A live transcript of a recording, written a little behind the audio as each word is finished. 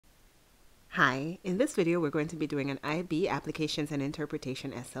Hi, in this video we're going to be doing an IB Applications and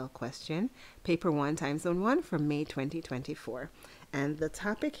Interpretation SL question, paper 1 time zone 1 from May 2024. And the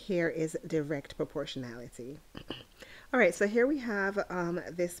topic here is direct proportionality. All right, so here we have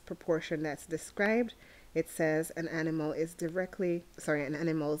this proportion that's described. It says an animal's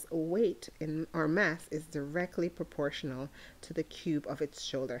weight or mass is directly proportional to the cube of its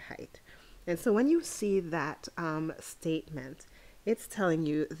shoulder height. And so when you see that statement, it's telling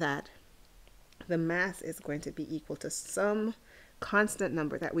you that the mass is going to be equal to some constant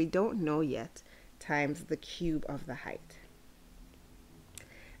number that we don't know yet times the cube of the height.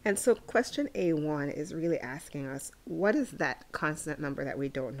 And so question A1 is really asking us, what is that constant number that we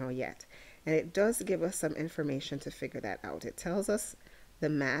don't know yet? And it does give us some information to figure that out. It tells us the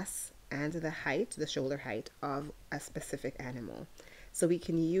mass and the height, the shoulder height of a specific animal. So we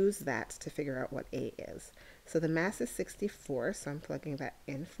can use that to figure out what A is. So the mass is 64, so I'm plugging that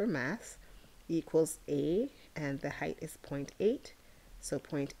in for mass, equals A, and the height is 0.8, so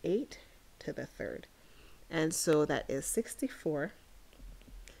 0.8 to the third. And so that is 64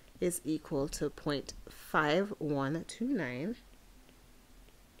 is equal to 0.5129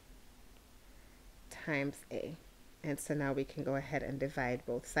 times A. And so now we can go ahead and divide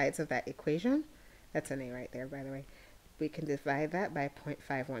both sides of that equation. That's an A right there, by the way. We can divide that by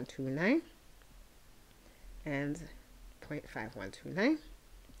 0.5129 and 0.5129.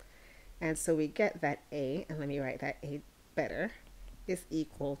 And so we get that A, and let me write that A better, is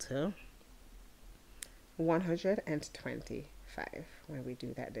equal to 125 when we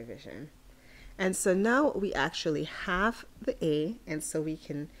do that division. And so now we actually have the A, and so we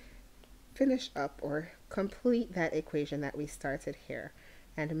can finish up or complete that equation that we started here.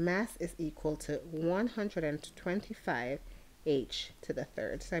 And mass is equal to 125 h to the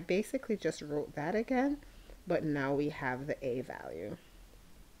third. So I basically just wrote that again, but now we have the A value.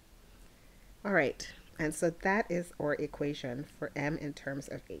 All right, and so that is our equation for M in terms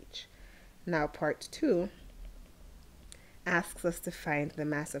of H. Now part 2 asks us to find the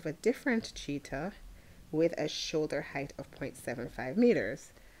mass of a different cheetah with a shoulder height of 0.75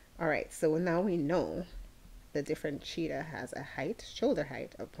 meters. All right, so now we know the different cheetah has a shoulder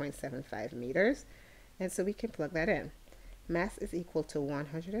height of 0.75 meters, and so we can plug that in. Mass is equal to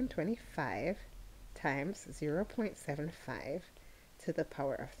 125 times 0.75 to the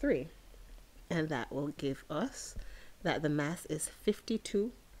power of 3. And that will give us that the mass is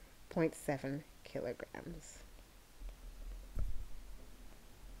 52.7 kilograms.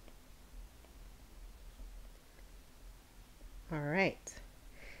 All right,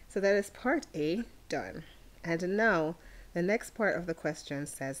 so that is part A done. And now the next part of the question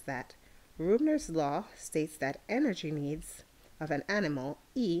says that Rubner's law states that energy needs of an animal,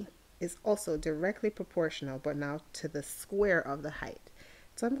 E, is also directly proportional, but now to the square of the height.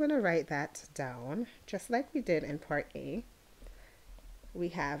 So I'm going to write that down just like we did in part A. We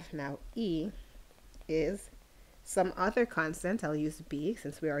have now E is some other constant, I'll use B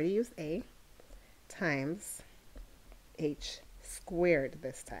since we already used A, times H squared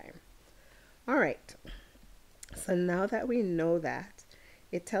this time. All right, so now that we know that,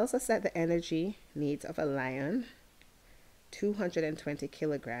 it tells us that the energy needs of a lion, 220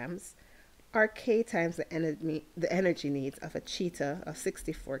 kilograms, are K times the energy needs of a cheetah of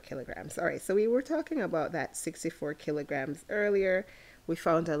 64 kilograms. All right, so we were talking about that 64 kilograms earlier. We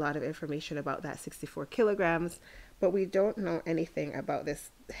found a lot of information about that 64 kilograms, but we don't know anything about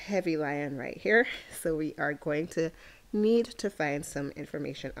this heavy lion right here. So we are going to need to find some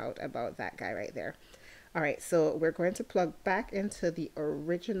information out about that guy right there. All right, so we're going to plug back into the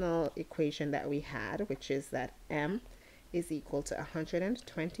original equation that we had, which is that M is equal to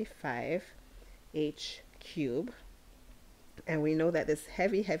 125 h cubed, and we know that this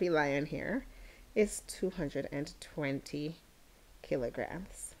heavy lion here is 220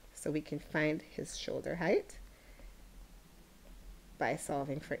 kilograms. So we can find his shoulder height by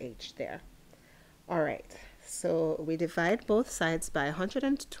solving for h there. All right, so we divide both sides by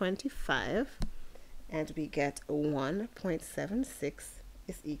 125 and we get 1.76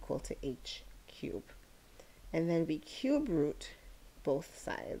 is equal to h cubed, and then we cube root both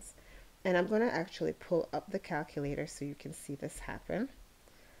sides. And I'm going to actually pull up the calculator so you can see this happen.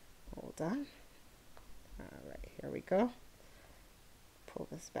 Hold on. All right, here we go. Pull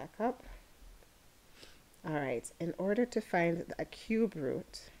this back up. All right, in order to find a cube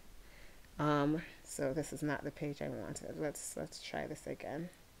root, so this is not the page I wanted. Let's try this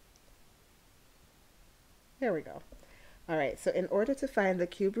again. There we go. All right, so in order to find the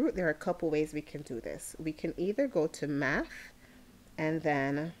cube root, there are a couple ways we can do this. We can either go to math and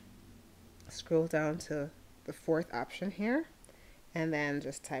then scroll down to the fourth option here and then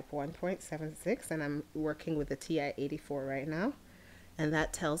just type 1.76, and I'm working with the TI-84 right now, and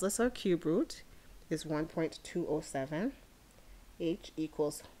that tells us our cube root is 1.207. H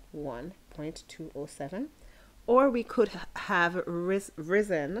equals 1.207. Or we could have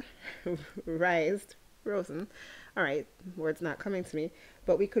risen, all right, word's not coming to me,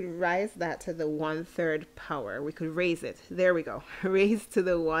 but we could rise that to the 1/3 power. We could raise it. There we go. Raise to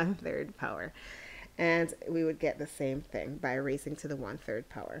the 1/3 power. And we would get the same thing by raising to the 1/3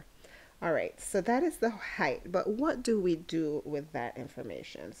 power. All right, so that is the height. But what do we do with that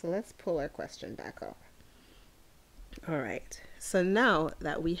information? So let's pull our question back up. All right, so now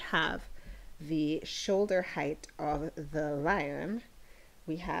that we have the shoulder height of the lion,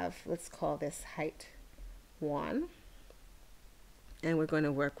 we have, let's call this height 1. And we're going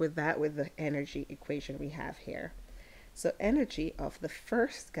to work with that with the energy equation we have here. So energy of the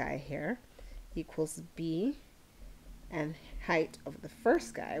first guy here equals B, and height of the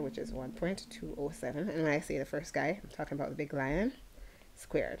first guy, which is 1.207. And when I say the first guy, I'm talking about the big lion,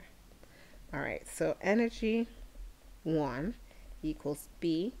 squared. All right, so energy 1 equals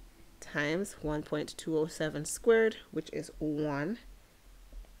B times 1.207 squared, which is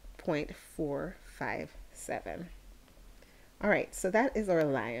 1.457. All right, so that is our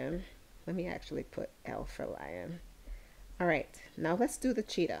lion. Let me actually put L for lion. All right, now let's do the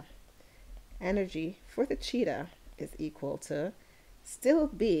cheetah. Energy for the cheetah is equal to still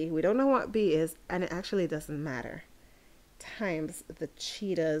B, we don't know what B is, and it actually doesn't matter, times the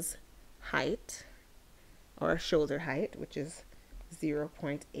cheetah's height, or shoulder height, which is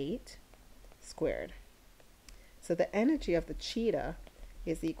 0.8 squared. So the energy of the cheetah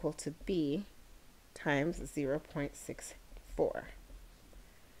is equal to B times 0.64.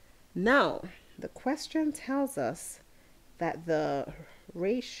 Now, the question tells us that the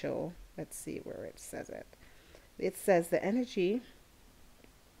ratio, let's see where it says it. It says the energy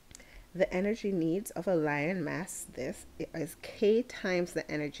needs of a lion mass, this is K times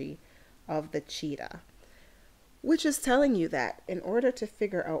the energy of the cheetah, which is telling you that in order to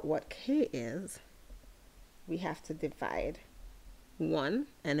figure out what K is, we have to divide one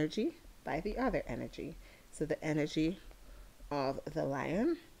energy by the other energy. So the energy of the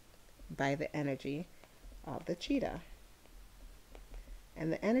lion by the energy of the cheetah. And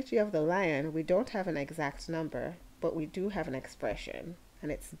the energy of the lion, we don't have an exact number, but we do have an expression,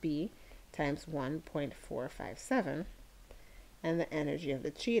 and it's B times 1.457. And the energy of the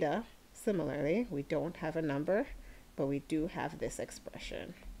cheetah, similarly, we don't have a number, but we do have this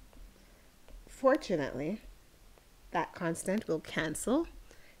expression. Fortunately, that constant will cancel,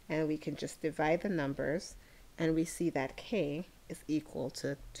 and we can just divide the numbers, and we see that K is equal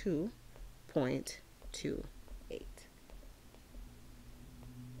to 2.28.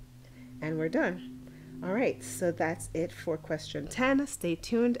 And we're done. All right, so that's it for question 10. Stay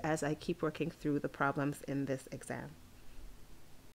tuned as I keep working through the problems in this exam.